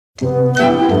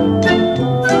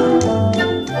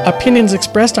Opinions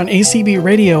expressed on ACB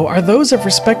Radio are those of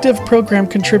respective program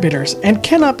contributors and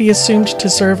cannot be assumed to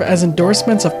serve as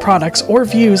endorsements of products or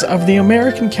views of the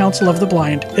American Council of the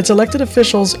Blind, its elected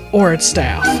officials, or its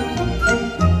staff.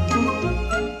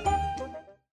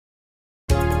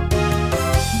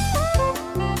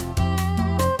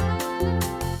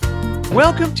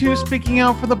 Welcome to Speaking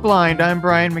Out for the Blind. I'm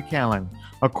Brian McCallan.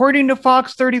 According to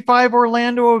Fox 35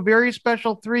 Orlando, a very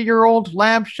special 3-year-old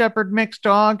lab shepherd mixed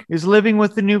dog is living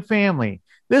with the new family.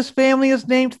 This family is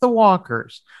named the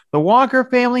Walkers. The Walker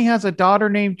family has a daughter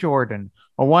named Jordan,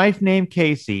 a wife named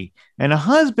Casey, and a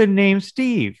husband named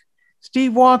Steve.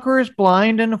 Steve Walker is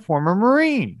blind and a former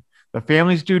Marine. The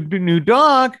family's new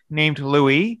dog, named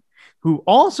Louie, who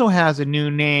also has a new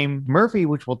name, Murphy,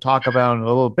 which we'll talk about in a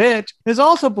little bit, is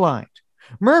also blind.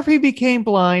 Murphy became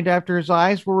blind after his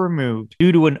eyes were removed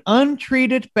due to an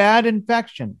untreated bad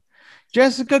infection.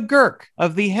 Jessica Girk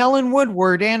of the Helen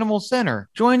Woodward Animal Center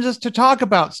joins us to talk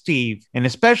about Steve and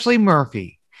especially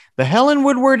Murphy. The Helen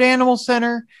Woodward Animal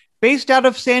Center, based out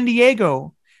of San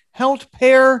Diego, helped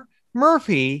pair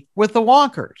Murphy with the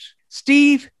Walkers.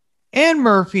 Steve and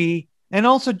Murphy and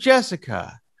also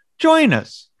Jessica join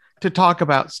us to talk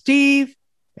about Steve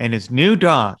and his new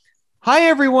dog. Hi,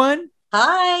 everyone.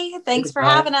 Hi, thanks for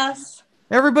having us.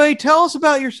 Everybody, tell us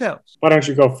about yourselves. Why don't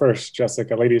you go first,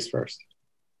 Jessica? Ladies first.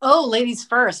 Oh, ladies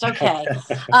first. Okay.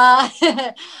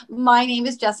 My name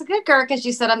is Jessica Girk. As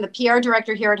you said, I'm the PR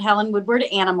director here at Helen Woodward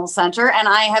Animal Center, and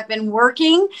I have been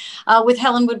working with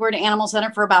Helen Woodward Animal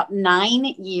Center for about 9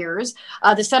 years.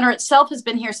 The center itself has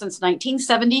been here since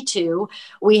 1972.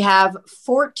 We have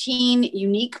 14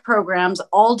 unique programs,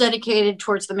 all dedicated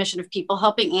towards the mission of people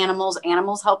helping animals,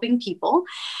 animals helping people.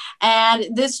 And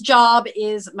this job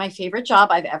is my favorite job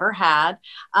I've ever had.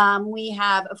 We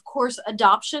have, of course,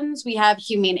 adoptions. We have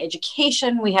humane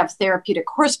education. We have therapeutic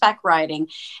horseback riding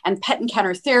and pet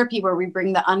encounter therapy, where we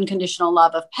bring the unconditional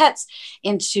love of pets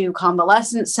into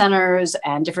convalescent centers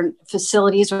and different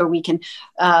facilities where we can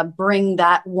bring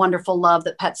that wonderful love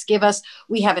that pets give us.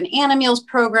 We have an Animeals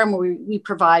program where we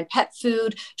provide pet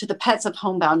food to the pets of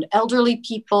homebound elderly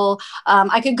people.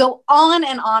 I could go on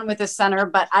and on with this center,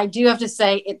 but I do have to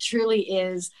say it truly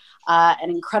is an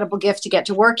incredible gift to get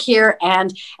to work here,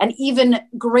 and an even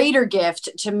greater gift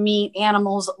to meet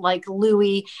animals like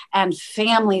Louie and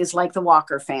families like the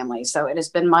Walker family. So it has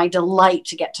been my delight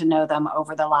to get to know them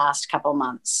over the last couple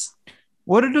months.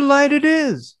 What a delight it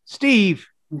is. Steve,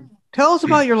 tell us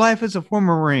about your life as a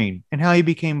former Marine and how you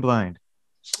became blind.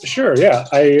 Sure, yeah.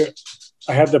 I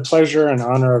had the pleasure and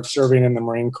honor of serving in the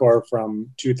Marine Corps from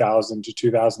 2000 to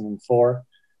 2004.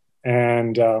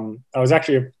 And I was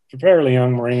actually a fairly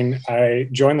young Marine. I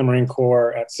joined the Marine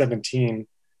Corps at 17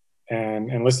 and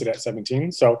enlisted at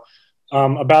 17. So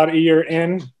about a year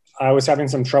in, I was having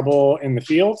some trouble in the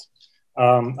field.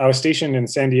 I was stationed in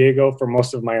San Diego for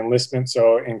most of my enlistment.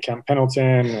 So in Camp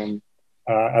Pendleton and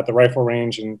at the rifle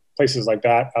range and places like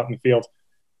that out in the field.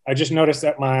 I just noticed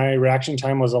that my reaction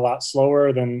time was a lot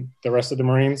slower than the rest of the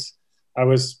Marines. I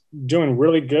was doing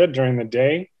really good during the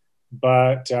day,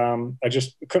 but I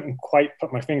just couldn't quite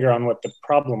put my finger on what the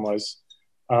problem was.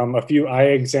 A few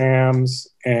eye exams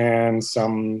and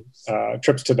some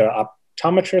trips to the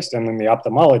optometrist and then the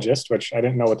ophthalmologist, which I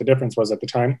didn't know what the difference was at the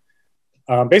time.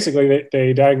 Basically,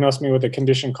 they diagnosed me with a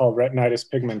condition called retinitis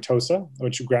pigmentosa,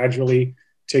 which gradually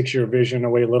takes your vision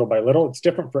away little by little. It's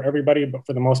different for everybody, but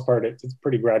for the most part, it's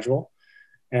pretty gradual.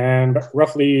 And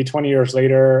roughly 20 years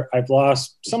later, I've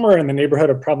lost somewhere in the neighborhood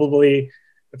of probably,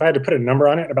 if I had to put a number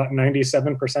on it, about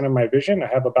 97% of my vision. I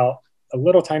have about a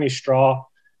little tiny straw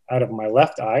out of my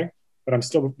left eye, but I'm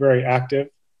still very active.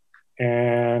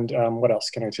 And what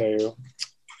else can I tell you?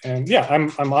 And yeah,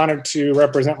 I'm honored to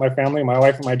represent my family. My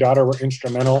wife and my daughter were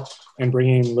instrumental in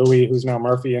bringing Louie, who's now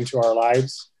Murphy, into our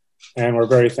lives. And we're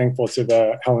very thankful to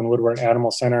the Helen Woodward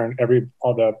Animal Center and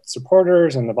all the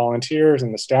supporters and the volunteers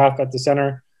and the staff at the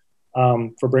center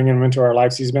for bringing him into our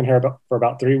lives. He's been here for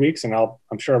about 3 weeks, and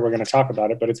I'm sure we're going to talk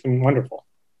about it, but it's been wonderful.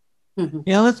 Mm-hmm.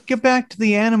 Yeah, let's get back to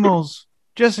the animals.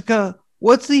 Jessica,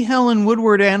 what's the Helen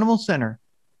Woodward Animal Center?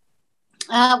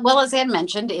 Well, as Ann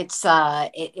mentioned, it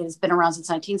has been around since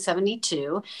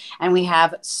 1972, and we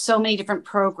have so many different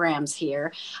programs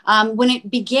here. When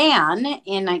it began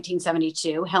in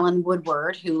 1972, Helen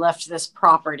Woodward, who left this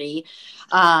property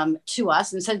to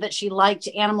us and said that she liked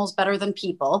animals better than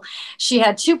people, she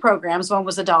had two programs. One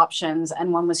was adoptions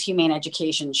and one was humane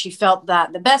education. She felt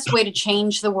that the best way to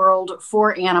change the world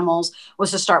for animals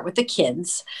was to start with the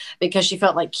kids, because she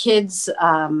felt like kids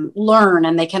learn,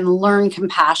 and they can learn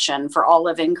compassion for all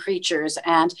living creatures.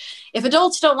 And if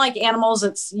adults don't like animals,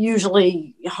 it's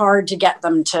usually hard to get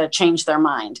them to change their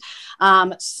mind.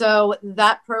 So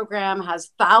that program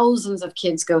has thousands of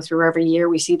kids go through every year.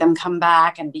 We see them come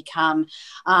back and become,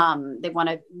 they want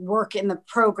to work in the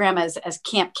program as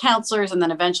camp counselors. And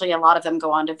then eventually a lot of them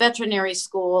go on to veterinary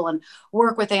school and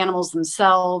work with animals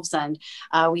themselves. And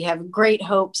we have great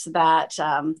hopes that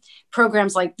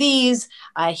programs like these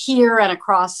here and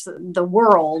across the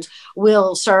world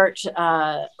will start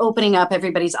opening up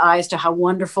everybody's eyes to how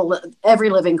wonderful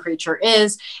every living creature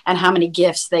is and how many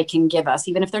gifts they can give us.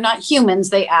 Even if they're not humans,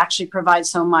 they actually provide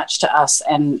so much to us,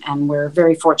 and we're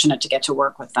very fortunate to get to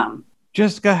work with them.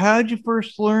 Jessica, how did you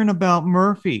first learn about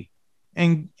Murphy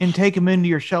and take him into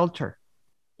your shelter?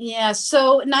 Yeah,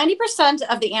 so 90%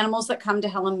 of the animals that come to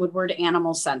Helen Woodward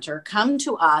Animal Center come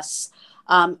to us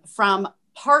from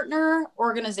partner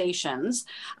organizations,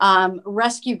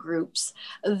 rescue groups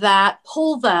that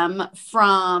pull them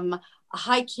from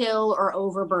high kill or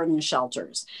overburdened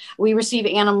shelters. We receive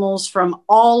animals from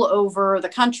all over the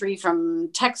country, from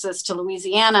Texas to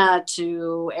Louisiana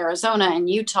to Arizona and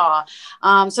Utah.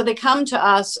 So they come to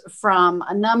us from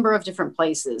a number of different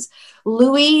places.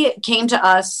 Louis came to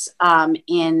us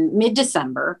in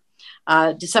mid-December.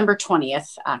 December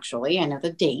 20th, actually. I know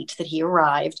the date that he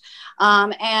arrived.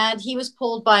 And he was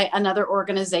pulled by another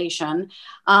organization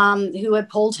who had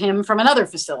pulled him from another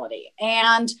facility.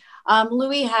 And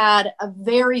Louis had a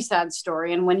very sad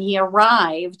story. And when he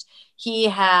arrived, he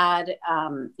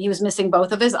was missing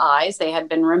both of his eyes. They had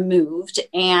been removed.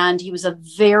 And he was a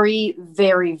very,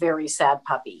 very, very sad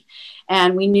puppy.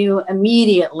 And we knew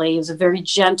immediately, he was a very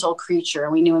gentle creature.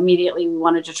 And we knew immediately we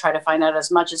wanted to try to find out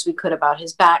as much as we could about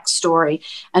his backstory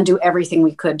and do everything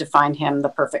we could to find him the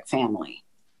perfect family.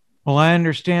 Well, I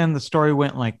understand the story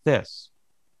went like this.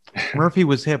 Murphy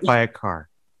was hit by a car.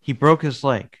 He broke his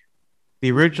leg.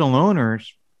 The original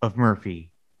owners of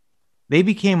Murphy, they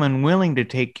became unwilling to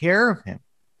take care of him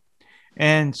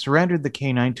and surrendered the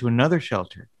canine to another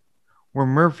shelter where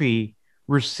Murphy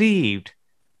received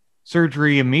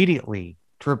surgery immediately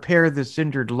to repair this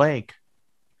injured leg.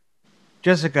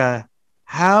 Jessica,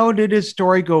 how did his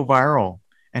story go viral,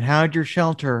 and how did your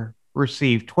shelter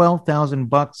receive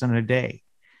 $12,000 in a day?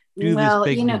 Well,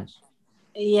 this big news.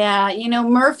 Yeah,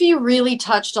 Murphy really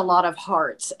touched a lot of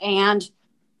hearts. And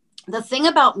the thing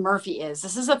about Murphy is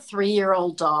this is a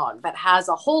 3-year-old dog that has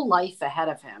a whole life ahead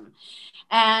of him.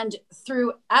 And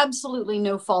through absolutely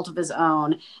no fault of his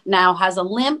own, now has a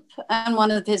limp on one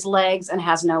of his legs and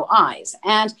has no eyes.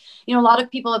 And, a lot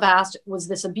of people have asked, was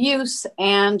this abuse?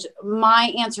 And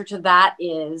my answer to that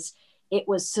is it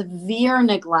was severe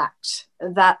neglect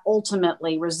that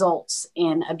ultimately results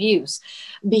in abuse.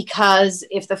 Because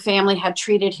if the family had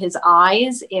treated his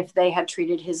eyes, if they had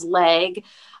treated his leg,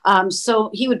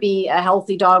 so he would be a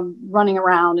healthy dog running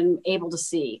around and able to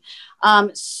see.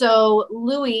 So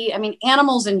Louis,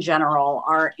 animals in general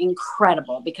are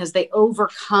incredible because they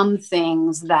overcome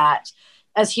things that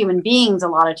as human beings, a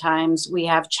lot of times we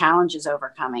have challenges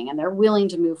overcoming and they're willing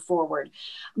to move forward.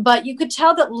 But you could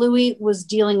tell that Louis was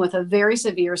dealing with a very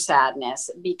severe sadness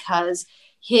because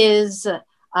his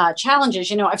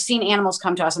challenges, I've seen animals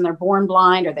come to us and they're born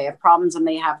blind or they have problems and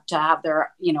they have to have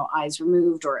their, eyes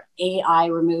removed or a eye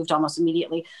removed almost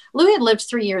immediately. Louis had lived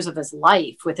 3 years of his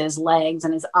life with his legs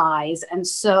and his eyes. And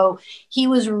so he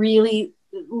was really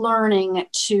learning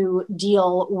to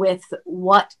deal with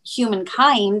what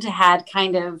humankind had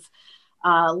kind of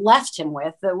left him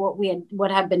with,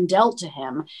 what had been dealt to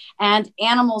him. And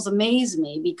animals amaze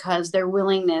me because their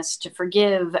willingness to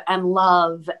forgive and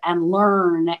love and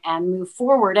learn and move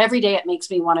forward every day, it makes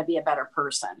me want to be a better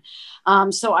person.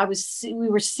 So we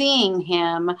were seeing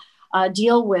him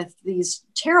deal with these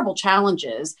terrible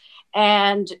challenges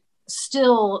and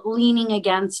still leaning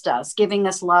against us, giving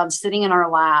us love, sitting in our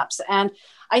laps. And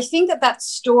I think that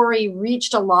story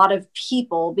reached a lot of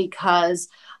people because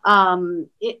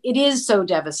it is so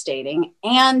devastating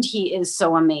and he is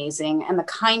so amazing. And the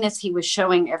kindness he was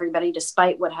showing everybody,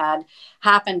 despite what had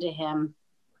happened to him,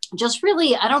 just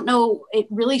really, I don't know, it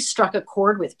really struck a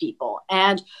chord with people.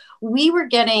 And we were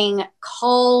getting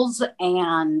calls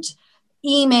and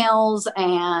emails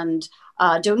and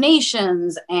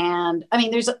donations. And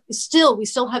we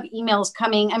still have emails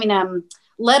coming.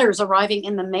 Letters arriving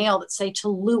in the mail that say to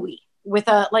Louis with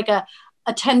a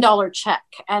a $10 check.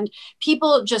 And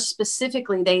people just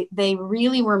specifically, they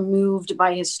really were moved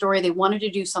by his story. They wanted to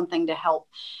do something to help.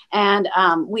 And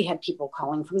we had people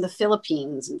calling from the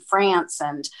Philippines and France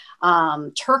and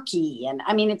Turkey. And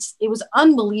I mean, it was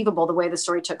unbelievable the way the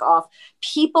story took off.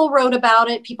 People wrote about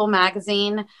it, People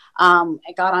Magazine.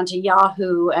 It got onto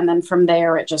Yahoo. And then from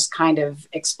there, it just kind of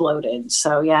exploded.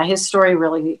 So yeah, his story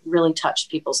really, really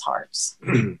touched people's hearts.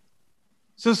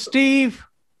 So Steve,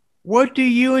 what do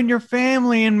you and your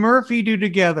family and Murphy do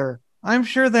together? I'm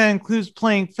sure that includes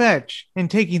playing fetch and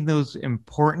taking those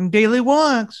important daily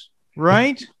walks,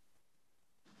 right?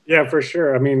 Yeah, for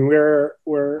sure. I mean, we're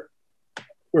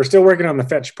still working on the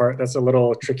fetch part. That's a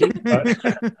little tricky, but,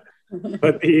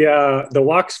 but the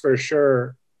walks for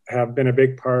sure have been a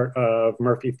big part of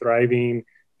Murphy thriving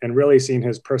and really seeing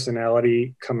his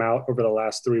personality come out over the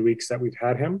last 3 weeks that we've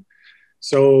had him.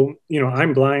 So,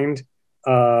 I'm blind.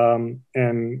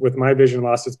 And with my vision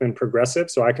loss, it's been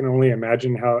progressive. So I can only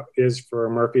imagine how it is for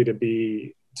Murphy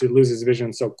to lose his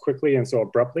vision so quickly and so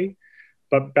abruptly.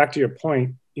 But back to your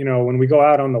point, when we go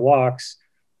out on the walks,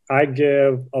 I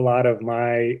give a lot of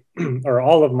my, or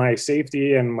all of my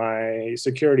safety and my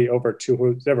security over to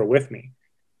who's ever with me.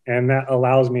 And that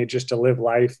allows me just to live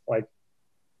life like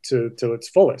to its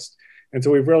fullest. And so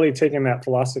we've really taken that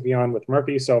philosophy on with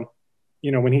Murphy. So,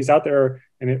 when he's out there,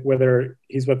 and whether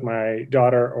he's with my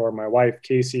daughter or my wife,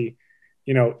 Casey,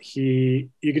 you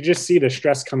could just see the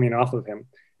stress coming off of him.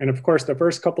 And of course, the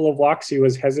first couple of walks, he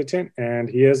was hesitant and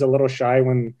he is a little shy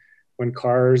when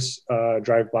cars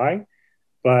drive by.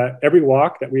 But every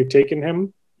walk that we've taken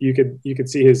him, you could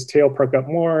see his tail perk up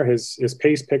more, his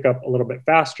pace pick up a little bit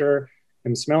faster,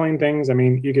 him smelling things. I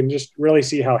mean, you can just really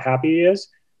see how happy he is.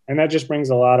 And that just brings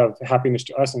a lot of happiness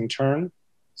to us in turn.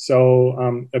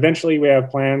 So eventually we have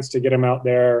plans to get him out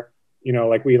there,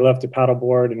 like we love to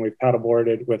paddleboard, and we've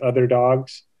paddleboarded with other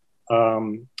dogs,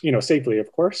 safely,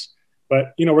 of course.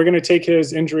 But, we're going to take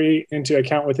his injury into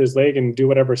account with his leg and do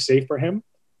whatever's safe for him.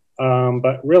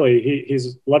 But really,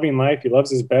 he's loving life. He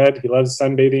loves his bed. He loves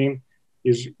sunbathing.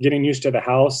 He's getting used to the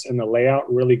house and the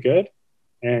layout really good.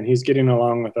 And he's getting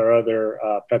along with our other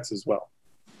pets as well.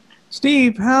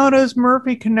 Steve, how does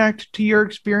Murphy connect to your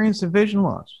experience of vision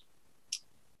loss?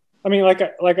 I mean,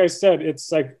 like I said,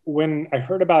 it's like when I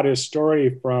heard about his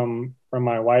story from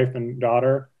my wife and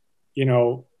daughter,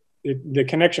 the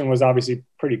connection was obviously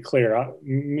pretty clear.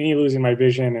 Me losing my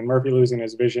vision and Murphy losing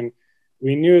his vision,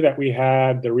 we knew that we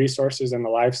had the resources and the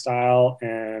lifestyle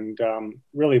and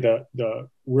really the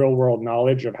real world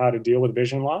knowledge of how to deal with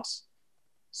vision loss.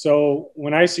 So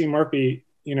when I see Murphy,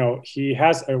 he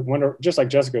has just like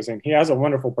Jessica was saying, he has a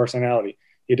wonderful personality.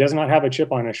 He does not have a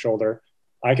chip on his shoulder.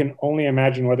 I can only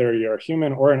imagine whether you're a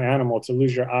human or an animal to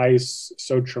lose your eyes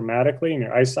so traumatically in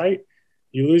your eyesight.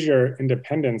 You lose your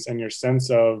independence and your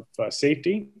sense of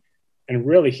safety. And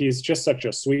really, he's just such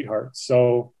a sweetheart.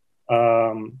 So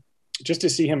just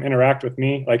to see him interact with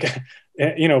me, like,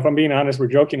 if I'm being honest, we're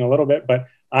joking a little bit, but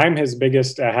I'm his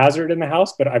biggest hazard in the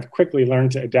house, but I've quickly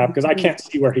learned to adapt because I can't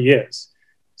see where he is.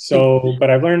 So,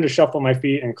 but I've learned to shuffle my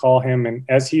feet and call him. And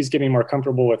as he's getting more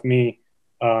comfortable with me,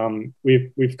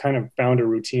 we've kind of found a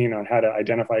routine on how to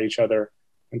identify each other.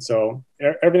 And so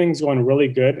everything's going really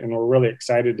good. And we're really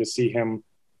excited to see him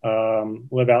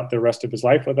live out the rest of his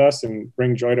life with us and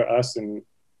bring joy to us and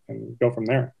go from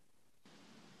there.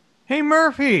 Hey,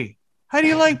 Murphy, how do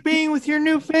you like being with your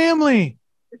new family?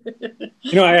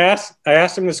 I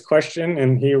asked him this question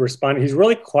and he responded. He's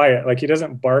really quiet. Like he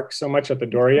doesn't bark so much at the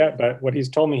door yet, but what he's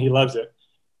told me, he loves it.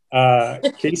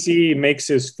 Casey makes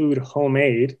his food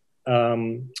homemade.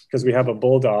 Because we have a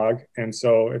bulldog. And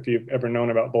so if you've ever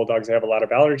known about bulldogs, they have a lot of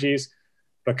allergies.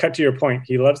 But cut to your point,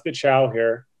 he loves the chow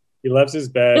here. He loves his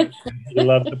bed. He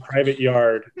loves the private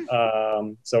yard.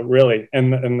 So really,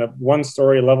 and the one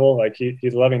story level, like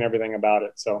he's loving everything about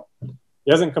it. So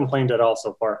he hasn't complained at all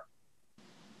so far.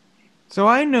 So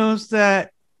I noticed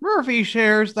that Murphy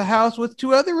shares the house with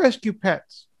two other rescue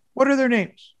pets. What are their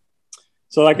names?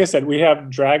 So like I said, we have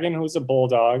Dragon, who's a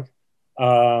bulldog.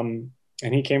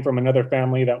 And he came from another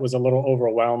family that was a little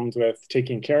overwhelmed with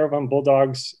taking care of him.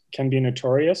 Bulldogs can be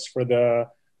notorious for the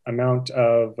amount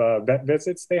of vet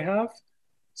visits they have.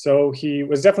 So he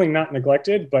was definitely not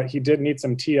neglected, but he did need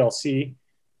some TLC.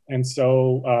 And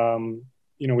so,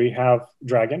 we have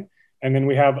Dragon. And then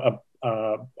we have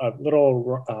a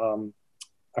little,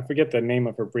 I forget the name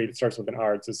of her breed. It starts with an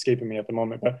R. It's escaping me at the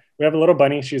moment. But we have a little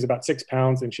bunny. She's about 6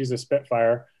 pounds and she's a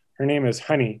Spitfire. Her name is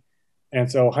Honey. And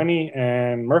so Honey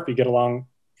and Murphy get along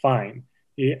fine.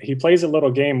 He plays a little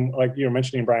game, like you were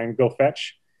mentioning, Brian, Go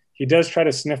Fetch. He does try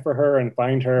to sniff for her and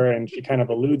find her, and she kind of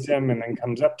eludes him and then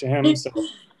comes up to him. So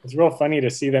it's real funny to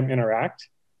see them interact.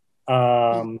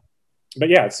 But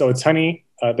yeah, so it's Honey,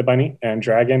 the bunny, and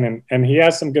Dragon, and he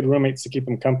has some good roommates to keep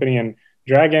him company. And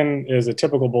Dragon is a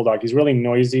typical bulldog. He's really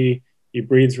noisy. He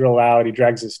breathes real loud. He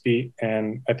drags his feet,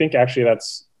 and I think actually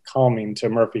that's calming to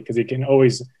Murphy because he can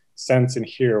always sense and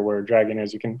hear where Dragon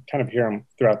is. You can kind of hear him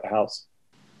throughout the house.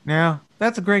 Yeah,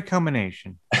 that's a great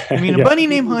combination. I mean, a bunny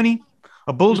named Honey,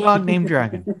 a bulldog named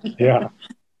Dragon. Yeah,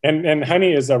 and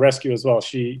Honey is a rescue as well.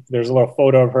 There's a little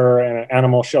photo of her in an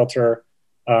animal shelter.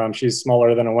 She's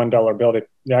smaller than a $1 bill.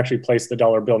 They actually placed the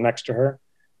dollar bill next to her.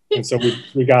 And so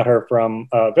we got her from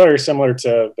very similar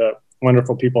to the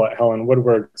wonderful people at Helen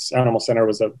Woodward's Animal Center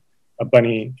was a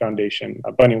bunny foundation,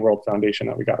 a Bunny World Foundation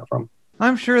that we got her from.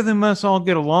 I'm sure they must all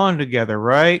get along together,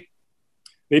 right?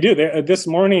 They do. This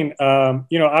morning,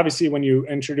 obviously when you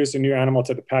introduce a new animal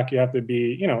to the pack, you have to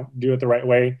do it the right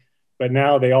way. But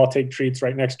now they all take treats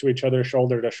right next to each other,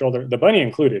 shoulder to shoulder. The bunny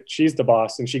included. She's the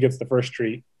boss and she gets the first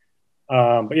treat.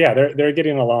 But yeah, they're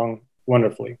getting along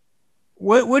wonderfully.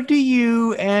 What do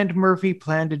you and Murphy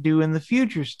plan to do in the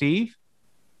future, Steve?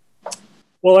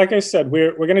 Well, like I said,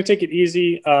 we're going to take it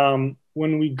easy.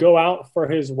 When we go out for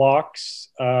his walks,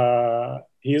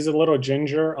 he is a little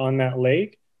ginger on that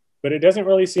leg, but it doesn't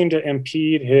really seem to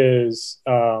impede his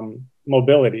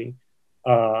mobility.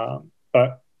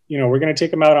 But, we're going to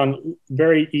take him out on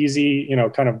very easy,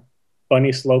 kind of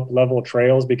bunny slope level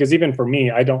trails, because even for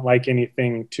me, I don't like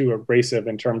anything too abrasive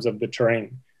in terms of the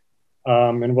terrain.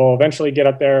 And we'll eventually get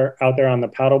out there on the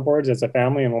paddle boards as a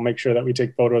family, and we'll make sure that we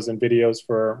take photos and videos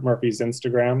for Murphy's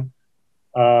Instagram.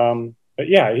 But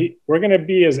yeah, we're going to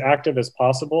be as active as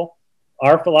possible.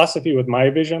 Our philosophy with my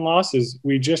vision loss is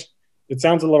it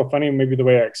sounds a little funny, maybe the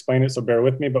way I explain it, so bear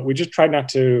with me, but we just try not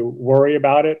to worry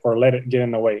about it or let it get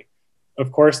in the way.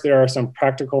 Of course, there are some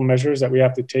practical measures that we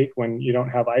have to take when you don't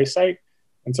have eyesight.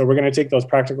 And so we're going to take those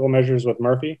practical measures with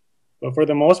Murphy. But for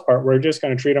the most part, we're just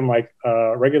going to treat him like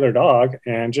a regular dog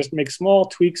and just make small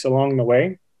tweaks along the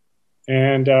way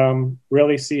and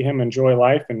really see him enjoy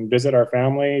life and visit our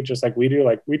family just like we do.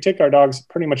 Like we take our dogs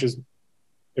pretty much as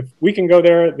if we can go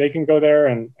there, they can go there,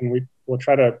 and we'll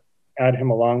try to add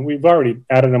him along. We've already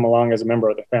added him along as a member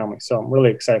of the family. So I'm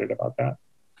really excited about that.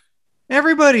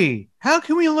 Everybody, how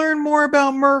can we learn more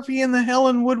about Murphy and the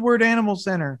Helen Woodward Animal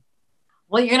Center?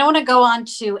 Well, you're going to want to go on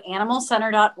to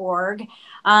animalcenter.org.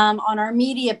 On our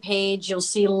media page, you'll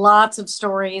see lots of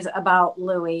stories about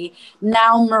Louie,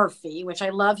 now Murphy, which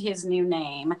I love his new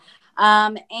name.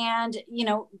 And,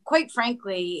 quite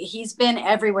frankly, he's been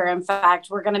everywhere. In fact,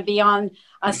 we're going to be on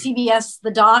CBS.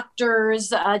 The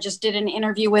Doctors just did an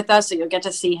interview with us, so you'll get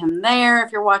to see him there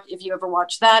if you ever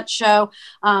watch that show.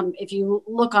 If you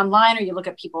look online or you look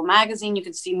at People Magazine, you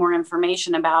can see more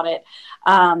information about it.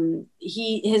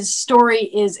 His story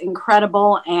is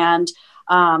incredible, and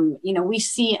we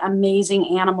see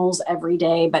amazing animals every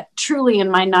day, but truly in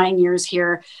my 9 years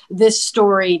here, this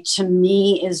story to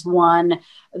me is one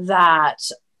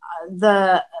that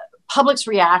the public's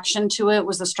reaction to it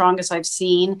was the strongest I've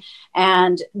seen.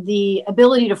 And the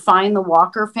ability to find the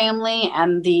Walker family,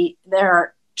 and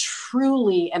they're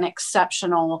truly an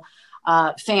exceptional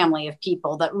family of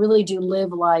people that really do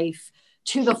live life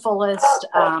to the fullest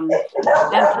and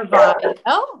provide.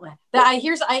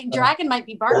 Dragon might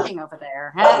be barking over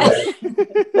there. I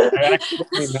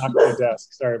accidentally knocked the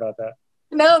desk. Sorry about that.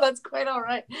 No, that's quite all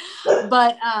right.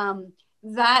 But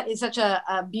that is such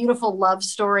a beautiful love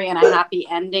story and a happy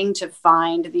ending to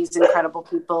find these incredible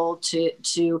people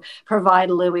to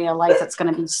provide Louie a life that's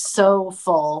going to be so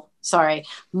full. Sorry,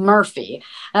 Murphy.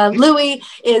 Louie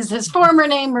is his former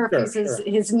name. Murphy's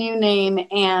his new name,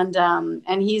 and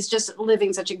he's just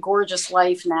living such a gorgeous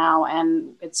life now,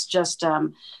 and it's just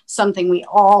something we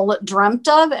all dreamt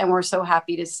of, and we're so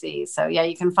happy to see. So yeah,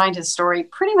 you can find his story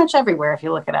pretty much everywhere if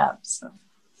you look it up. So.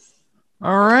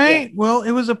 All right. Well,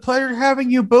 it was a pleasure having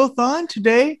you both on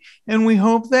today, and we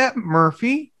hope that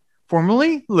Murphy,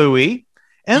 formerly Louie,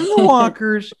 and the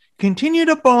Walkers continue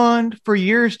to bond for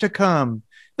years to come.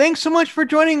 Thanks so much for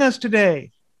joining us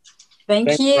today.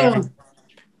 Thanks, you. Brian.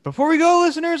 Before we go,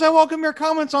 listeners, I welcome your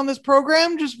comments on this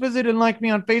program. Just visit and like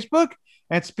me on Facebook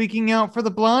at Speaking Out for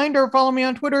the Blind, or follow me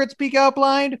on Twitter at Speak Out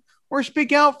Blind or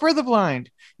Speak Out for the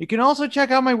Blind. You can also check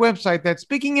out my website, that's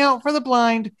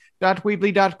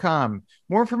speakingoutfortheblind.weebly.com.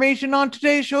 More information on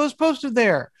today's show is posted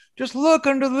there. Just look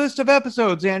under the list of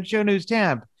episodes and show news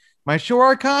tab. My show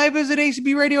archive is at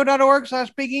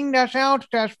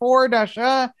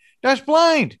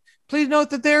acbradio.org/speaking-out-for-blind. Please note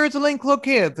that there is a link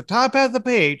located at the top of the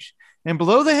page and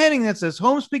below the heading that says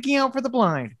Home Speaking Out for the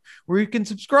Blind, where you can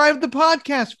subscribe to the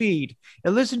podcast feed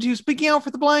and listen to Speaking Out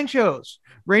for the Blind shows,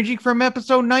 ranging from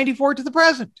episode 94 to the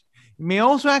present. You may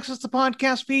also access the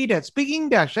podcast feed at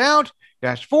speaking-out-for-the-blind.com.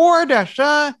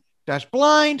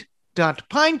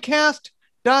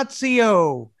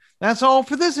 for-blind.pinecast.co. That's all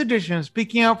for this edition of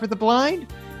Speaking Out for the Blind.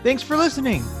 Thanks for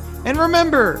listening. And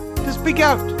remember to speak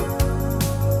out.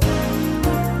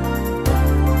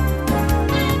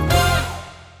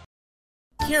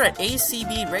 Here at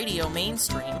ACB Radio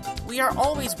Mainstream, we are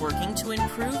always working to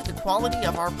improve the quality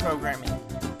of our programming.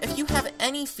 If you have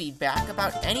any feedback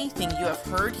about anything you have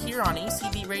heard here on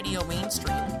ACB Radio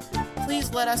Mainstream,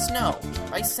 please let us know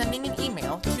by sending an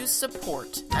email to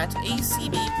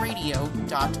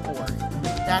support@acbradio.org.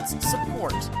 That's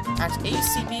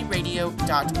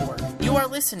support@acbradio.org. You are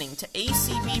listening to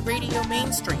ACB Radio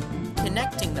Mainstream,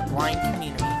 connecting the blind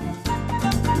community.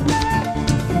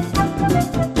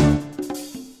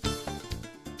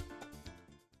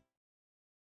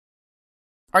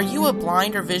 Are you a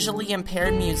blind or visually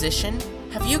impaired musician?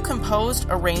 Have you composed,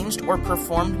 arranged, or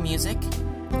performed music?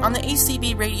 On the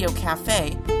ACB Radio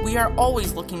Cafe, we are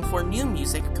always looking for new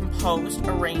music composed,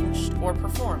 arranged, or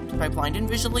performed by blind and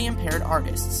visually impaired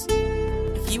artists.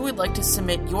 If you would like to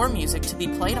submit your music to be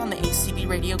played on the ACB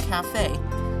Radio Cafe,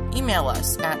 email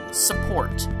us at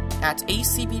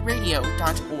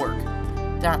support@acbradio.org.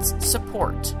 That's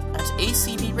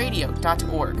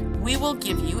support@acbradio.org. We will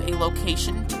give you a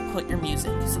location to put your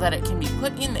music so that it can be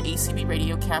put in the ACB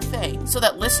Radio Cafe so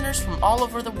that listeners from all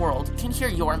over the world can hear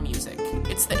your music.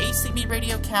 It's the ACB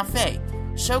Radio Cafe,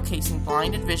 showcasing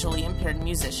blind and visually impaired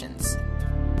musicians.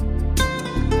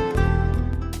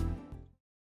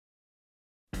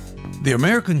 The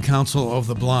American Council of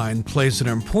the Blind plays an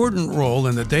important role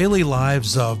in the daily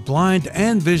lives of blind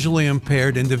and visually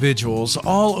impaired individuals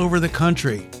all over the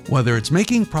country. Whether it's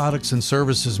making products and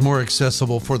services more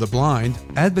accessible for the blind,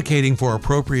 advocating for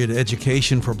appropriate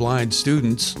education for blind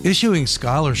students, issuing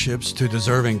scholarships to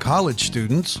deserving college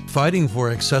students, fighting for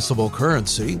accessible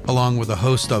currency, along with a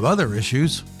host of other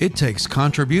issues, it takes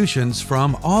contributions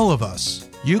from all of us.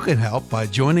 You can help by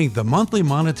joining the Monthly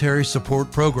Monetary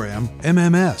Support Program,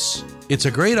 MMS. It's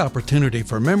a great opportunity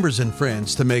for members and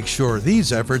friends to make sure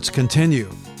these efforts continue.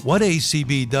 What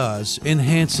ACB does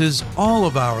enhances all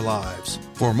of our lives.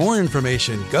 For more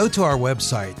information, go to our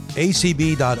website,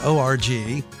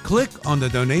 acb.org, click on the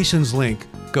donations link,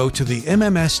 go to the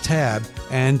MMS tab,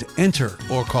 and enter,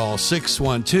 or call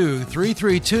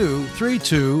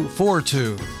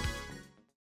 612-332-3242.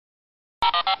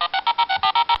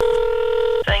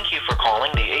 Thank you for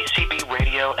calling the ACB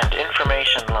Radio and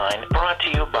Information Line, brought to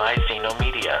you by Zeno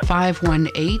Media.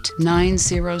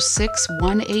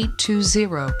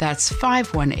 518-906-1820. That's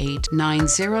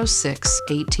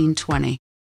 518-906-1820.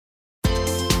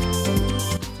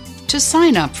 To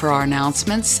sign up for our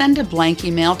announcements, send a blank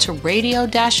email to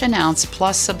radio-announce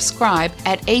plus subscribe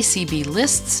at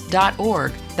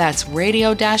acblists.org. That's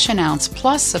radio-announce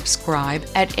plus subscribe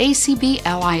at acblists.org.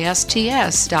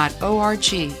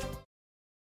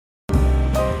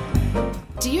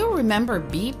 Do you remember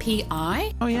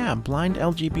BPI? Oh yeah, Blind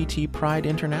LGBT Pride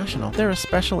International. They're a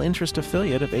special interest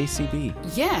affiliate of ACB.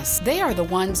 Yes, they are the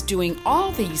ones doing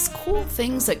all these cool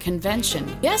things at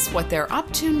convention. Guess what they're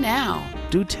up to now?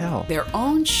 Do tell. Their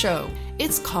own show.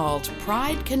 It's called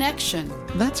Pride Connection.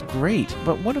 That's great,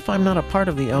 but what if I'm not a part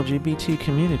of the LGBT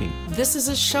community? This is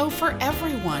a show for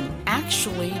everyone.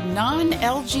 Actually,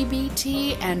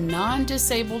 non-LGBT and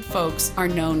non-disabled folks are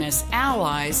known as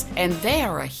allies, and they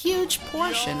are a huge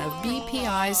portion of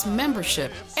BPI's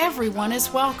membership. Everyone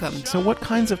is welcome. So what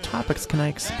kinds of topics can I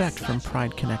expect from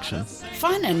Pride Connection?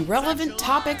 Fun and relevant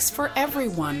topics for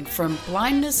everyone, from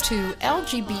blindness to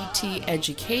LGBT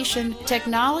education,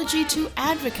 technology to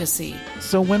advocacy.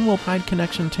 So when will Pride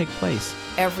Connection take place?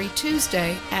 Every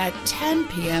Tuesday at 10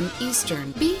 p.m.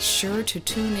 Eastern. Be sure to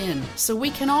tune in so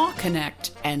we can all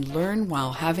connect and learn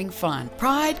while having fun.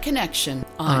 Pride Connection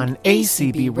on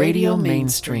ACB Radio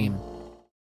Mainstream.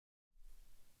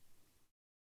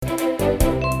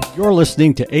 You're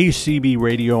listening to ACB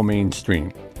Radio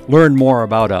Mainstream. Learn more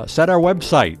about us at our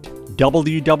website,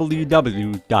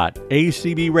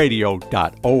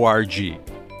 www.acbradio.org.